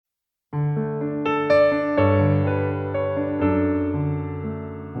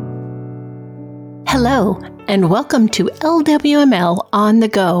Hello, and welcome to LWML On the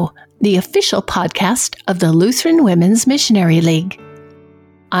Go, the official podcast of the Lutheran Women's Missionary League.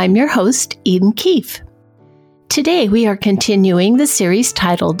 I'm your host, Eden Keefe. Today we are continuing the series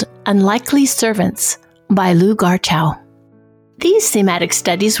titled Unlikely Servants by Lou Garchow. These thematic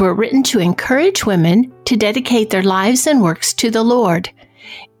studies were written to encourage women to dedicate their lives and works to the Lord,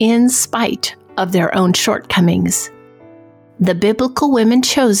 in spite of their own shortcomings. The biblical women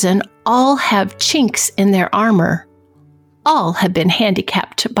chosen all have chinks in their armor. All have been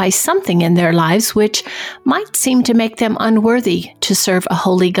handicapped by something in their lives which might seem to make them unworthy to serve a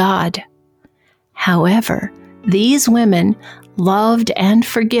holy God. However, these women, loved and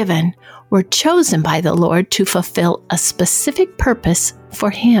forgiven, were chosen by the Lord to fulfill a specific purpose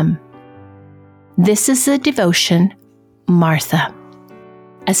for Him. This is the devotion, Martha,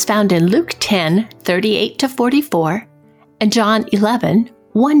 as found in Luke 10, 38-44, and John 11,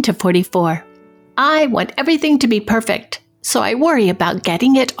 1-44. I want everything to be perfect, so I worry about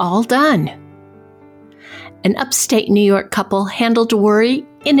getting it all done. An upstate New York couple handled worry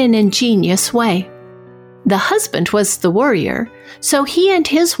in an ingenious way. The husband was the worrier, so he and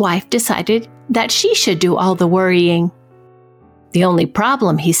his wife decided that she should do all the worrying. The only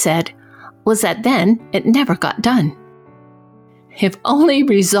problem, he said, was that then it never got done. If only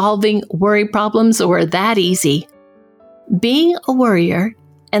resolving worry problems were that easy. Being a worrier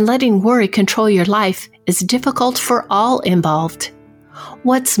and letting worry control your life is difficult for all involved.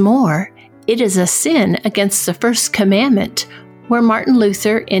 What's more, it is a sin against the first commandment, where Martin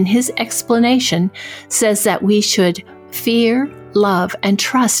Luther, in his explanation, says that we should fear, love, and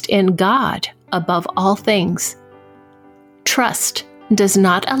trust in God above all things. Trust does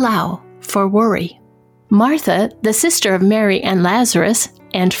not allow for worry. Martha, the sister of Mary and Lazarus,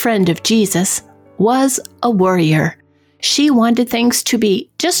 and friend of Jesus, was a worrier. She wanted things to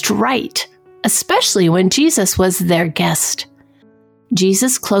be just right, especially when Jesus was their guest.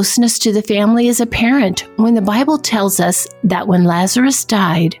 Jesus' closeness to the family is apparent when the Bible tells us that when Lazarus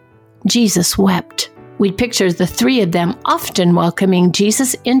died, Jesus wept. We picture the three of them often welcoming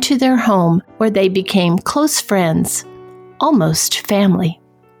Jesus into their home, where they became close friends, almost family.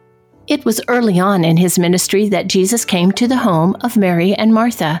 It was early on in his ministry that Jesus came to the home of Mary and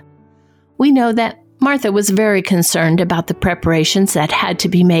Martha. We know that Martha was very concerned about the preparations that had to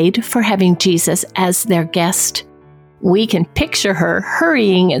be made for having Jesus as their guest. We can picture her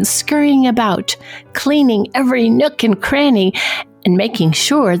hurrying and scurrying about, cleaning every nook and cranny, and making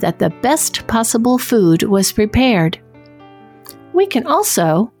sure that the best possible food was prepared. We can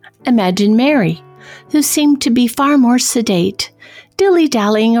also imagine Mary, who seemed to be far more sedate,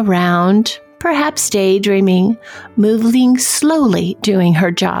 dilly-dallying around, perhaps daydreaming, moving slowly doing her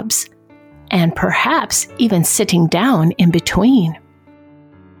jobs, and perhaps even sitting down in between.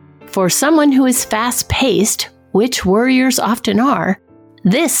 For someone who is fast-paced, which worriers often are,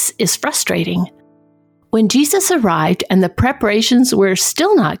 this is frustrating. When Jesus arrived and the preparations were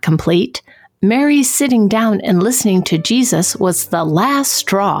still not complete, Mary sitting down and listening to Jesus was the last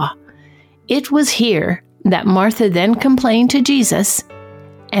straw. It was here that Martha then complained to Jesus,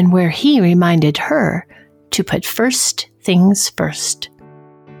 and where he reminded her to put first things first.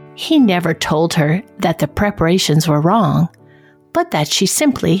 He never told her that the preparations were wrong, but that she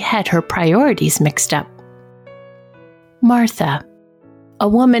simply had her priorities mixed up. Martha, a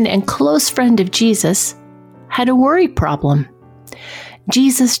woman and close friend of Jesus, had a worry problem.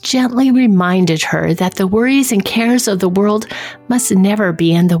 Jesus gently reminded her that the worries and cares of the world must never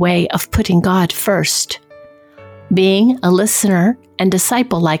be in the way of putting God first. Being a listener and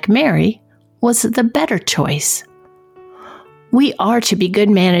disciple like Mary was the better choice. We are to be good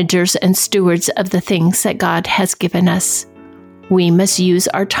managers and stewards of the things that God has given us. We must use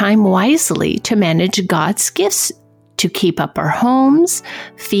our time wisely to manage God's gifts, to keep up our homes,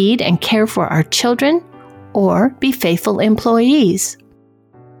 feed and care for our children, or be faithful employees.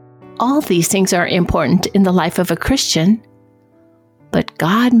 All these things are important in the life of a Christian, but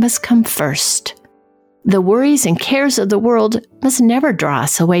God must come first. The worries and cares of the world must never draw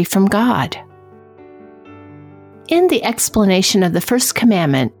us away from God. In the explanation of the first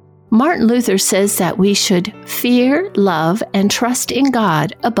commandment, Martin Luther says that we should fear, love, and trust in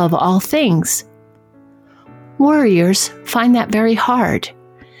God above all things. Worriers find that very hard.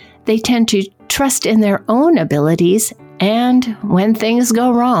 They tend to trust in their own abilities and, when things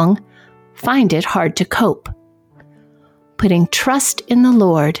go wrong, find it hard to cope. Putting trust in the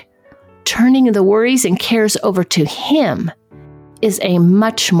Lord, turning the worries and cares over to Him, is a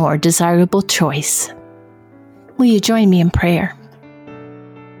much more desirable choice. Will you join me in prayer?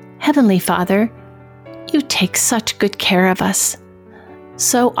 Heavenly Father, you take such good care of us.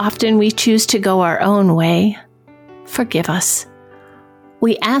 So often we choose to go our own way. Forgive us.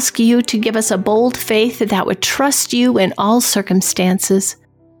 We ask you to give us a bold faith that would trust you in all circumstances.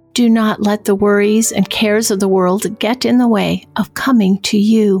 Do not let the worries and cares of the world get in the way of coming to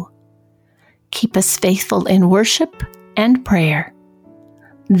you. Keep us faithful in worship and prayer.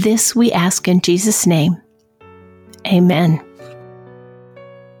 This we ask in Jesus' name. Amen.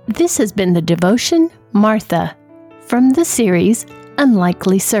 This has been the devotion, Martha, from the series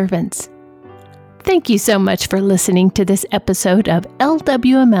Unlikely Servants. Thank you so much for listening to this episode of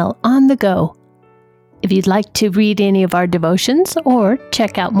LWML On The Go. If you'd like to read any of our devotions or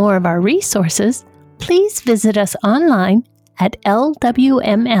check out more of our resources, please visit us online at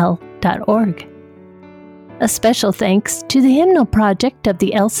lwml.org. A special thanks to the Hymnal Project of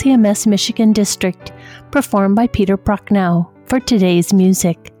the LCMS Michigan District, performed by Peter Prochnow, for today's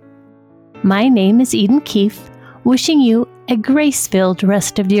music. My name is Eden Keefe, wishing you a grace-filled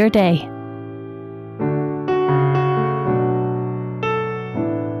rest of your day.